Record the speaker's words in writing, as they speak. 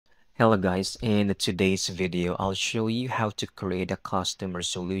Hello guys, in today's video, I'll show you how to create a custom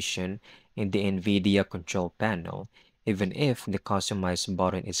resolution in the NVIDIA Control Panel, even if the Customize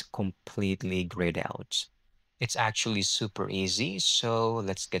button is completely grayed out. It's actually super easy, so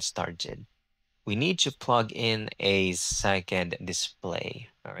let's get started. We need to plug in a second display,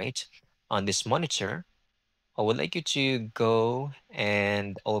 all right? On this monitor, I would like you to go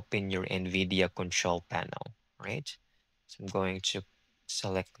and open your NVIDIA Control Panel, right? So I'm going to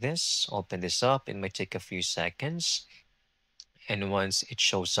select this, open this up. It might take a few seconds. And once it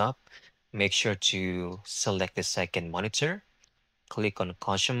shows up, make sure to select the second monitor, click on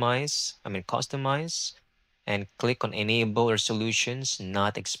customize, and click on enable resolutions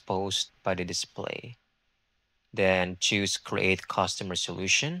not exposed by the display. Then choose create custom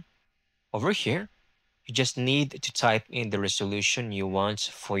resolution. Over here, you just need to type in the resolution you want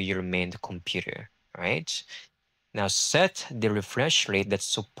for your main computer, right? Now set the refresh rate that's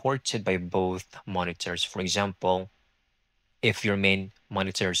supported by both monitors. For example, if your main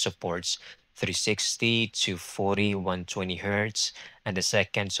monitor supports 360 to 40, 120 Hertz, and the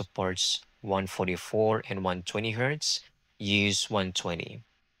second supports 144 and 120 Hertz, use 120.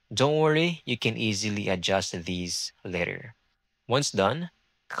 Don't worry, you can easily adjust these later. Once done,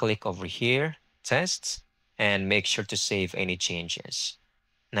 click over here, Tests, and make sure to save any changes.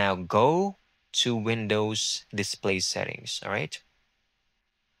 Now go to Windows Display Settings, all right?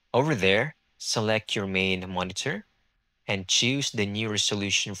 Over there, select your main monitor and choose the new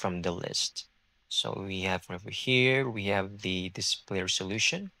resolution from the list. So we have over here, we have the display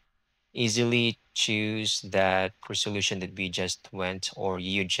resolution. Easily choose that resolution that we just went or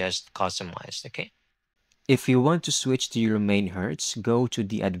you just customized, okay? If you want to switch to your main Hertz, go to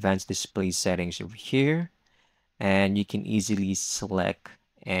the advanced display settings over here and you can easily select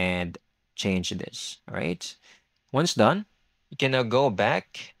and change this, all right? Once done, you can now go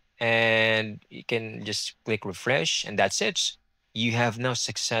back and you can just click refresh and that's it. You have now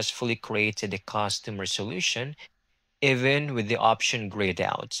successfully created a custom resolution even with the option grayed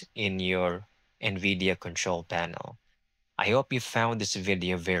out in your NVIDIA control panel. I hope you found this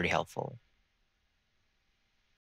video very helpful.